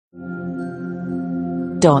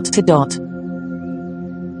dot to dot.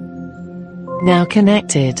 Now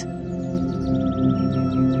connected.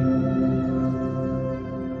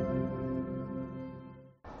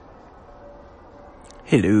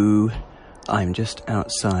 Hello, I'm just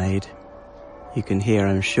outside. You can hear,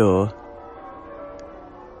 I'm sure.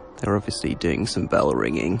 They're obviously doing some bell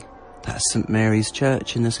ringing. That's St Mary's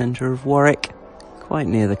Church in the centre of Warwick, quite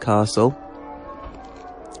near the castle.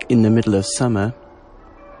 In the middle of summer,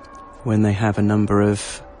 when they have a number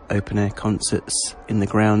of open-air concerts in the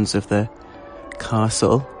grounds of the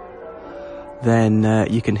castle, then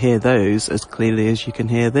you can hear those as clearly as you can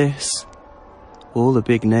hear this. All the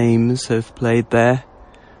big names have played there,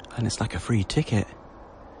 and it's like a free ticket.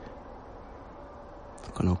 It's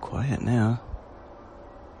gone all quiet now.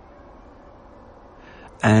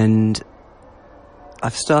 And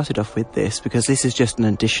I've started off with this because this is just an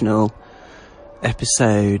additional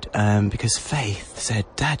episode, because Faith said,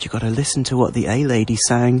 "Dad, you got to listen to what the A-lady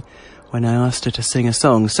sang when I asked her to sing a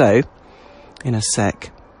song." So, in a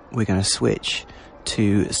sec, we're going to switch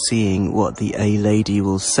to seeing what the A-lady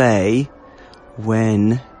will say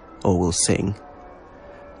will sing,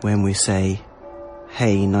 when we say,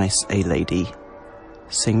 "Hey, nice A-lady,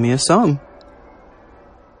 sing me a song."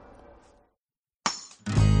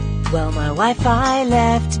 Well, my Wi-Fi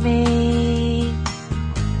left me,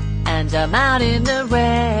 and I'm out in the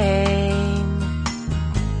rain.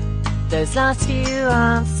 Those last few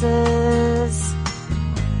answers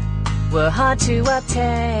were hard to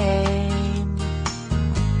obtain,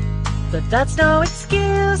 but that's no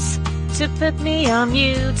excuse to put me on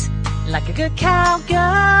mute. Like a good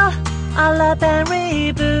cowgirl, I'll up and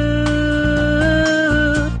reboot.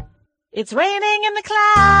 It's raining in the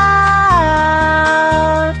cloud,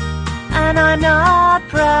 and I'm not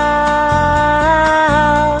proud.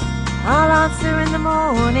 I'll answer in the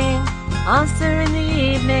morning, answer in the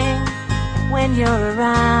evening, when you're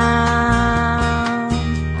around.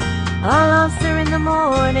 I'll answer in the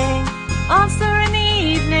morning, answer in the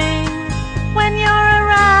evening, when you're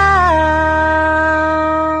around.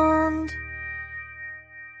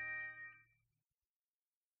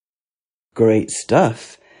 Great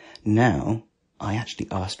stuff. Now, I actually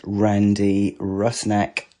asked Randy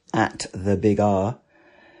Rusnak at the Big R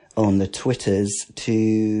on the Twitters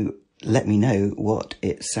to let me know what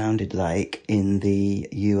it sounded like in the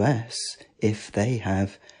US, if they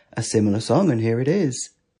have a similar song, and here it is.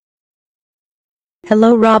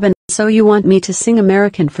 Hello Robin, so you want me to sing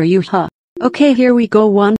American for you, huh? Okay, here we go.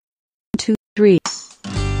 1, 2, 3.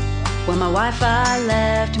 Well, my Wi-Fi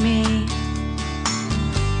left me,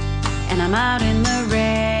 and I'm out in the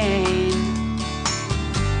rain.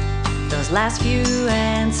 Those last few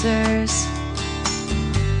answers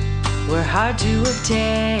were hard to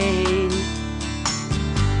obtain,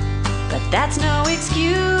 but that's no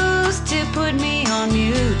excuse to put me on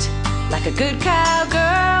mute. Like a good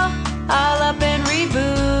cowgirl, I'll up and reboot.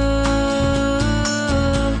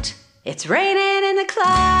 It's raining in the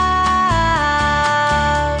cloud,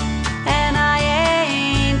 and I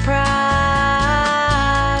ain't proud.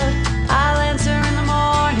 I'll answer in the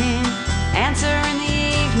morning, answer in the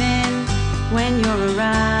evening, when you're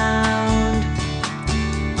around.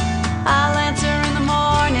 I'll answer in the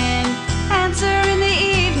morning, answer in the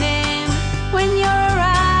evening, when you're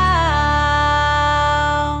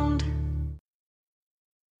around.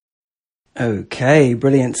 Okay,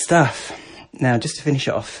 brilliant stuff. Now, just to finish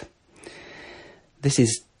off, this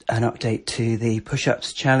is an update to the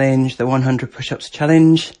push-ups challenge, the 100 push-ups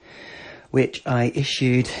challenge, which I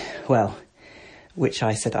issued, which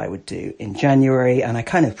I said I would do in January, and I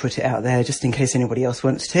kind of put it out there just in case anybody else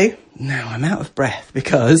wants to. Now I'm out of breath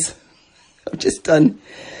because I've just done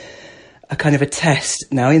a kind of a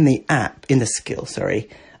test. Now in the skill,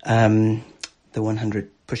 the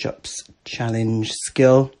 100 push-ups challenge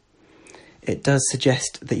skill, it does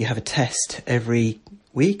suggest that you have a test every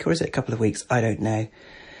week, or is it a couple of weeks? I don't know.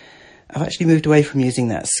 I've actually moved away from using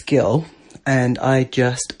that skill, and I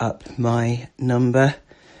just up my number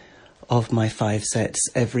of my 5 sets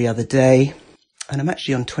every other day, and I'm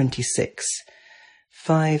actually on 26.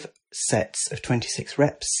 5 sets of 26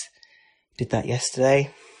 reps. Did that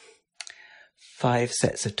yesterday. 5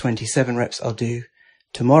 sets of 27 reps I'll do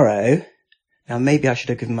tomorrow. Now maybe I should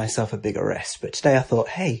have given myself a bigger rest, but today I thought,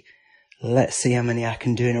 hey, let's see how many I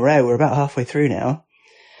can do in a row. We're about halfway through now.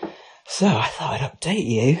 So I thought I'd update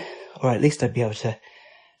you, or at least I'd be able to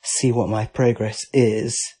see what my progress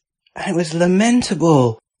is. And it was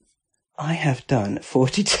lamentable. I have done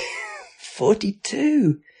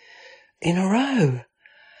 42 in a row.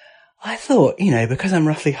 I thought, because I'm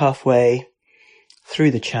roughly halfway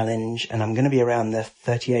through the challenge and I'm going to be around the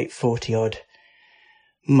 38, 40 odd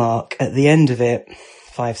mark at the end of it,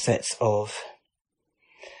 5 sets of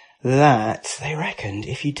that. They reckoned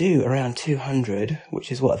if you do around 200,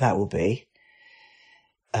 which is what that will be.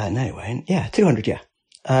 No, it won't. Yeah, 200, yeah.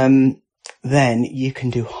 Then you can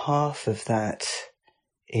do half of that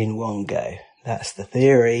in one go. That's the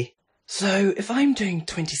theory. So if I'm doing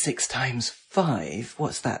 26 times 5,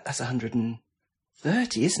 what's that? That's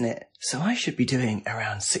 130, isn't it? So I should be doing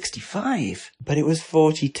around 65. But it was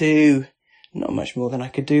 42. Not much more than I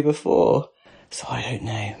could do before. So I don't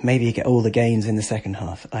know. Maybe you get all the gains in the second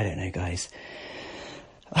half. I don't know, guys.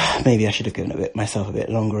 Maybe I should have given myself a bit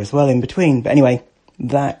longer as well in between. But anyway,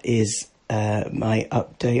 that is my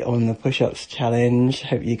update on the push-ups challenge.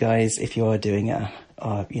 Hope you guys, if you are doing it,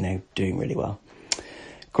 are, doing really well.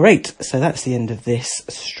 Great. So that's the end of this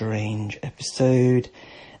strange episode.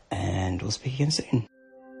 And we'll speak again soon.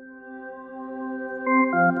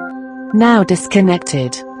 Now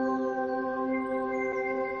disconnected.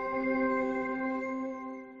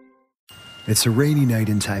 It's a rainy night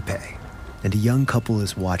in Taipei, and a young couple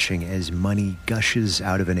is watching as money gushes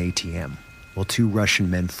out of an ATM, while 2 Russian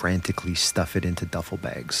men frantically stuff it into duffel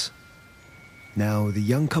bags. Now, the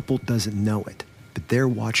young couple doesn't know it, but they're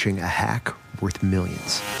watching a hack worth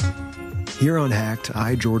millions. Here on Hacked,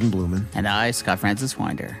 I, Jordan Blumen, and I, Scott Francis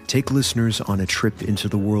Winder, take listeners on a trip into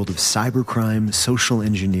the world of cybercrime, social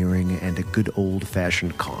engineering, and a good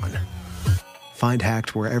old-fashioned con. Find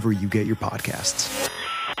Hacked wherever you get your podcasts.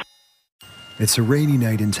 It's a rainy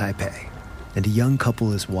night in Taipei, and a young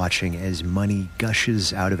couple is watching as money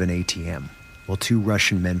gushes out of an ATM, while 2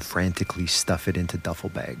 Russian men frantically stuff it into duffel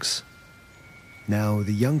bags. Now,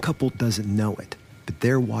 the young couple doesn't know it, but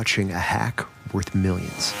they're watching a hack worth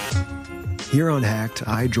millions. Here on Hacked,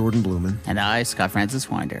 I, Jordan Blumen, and I, Scott Francis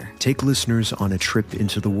Winder, take listeners on a trip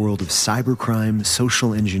into the world of cybercrime,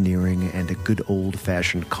 social engineering, and a good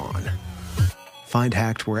old-fashioned con. Find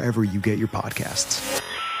Hacked wherever you get your podcasts.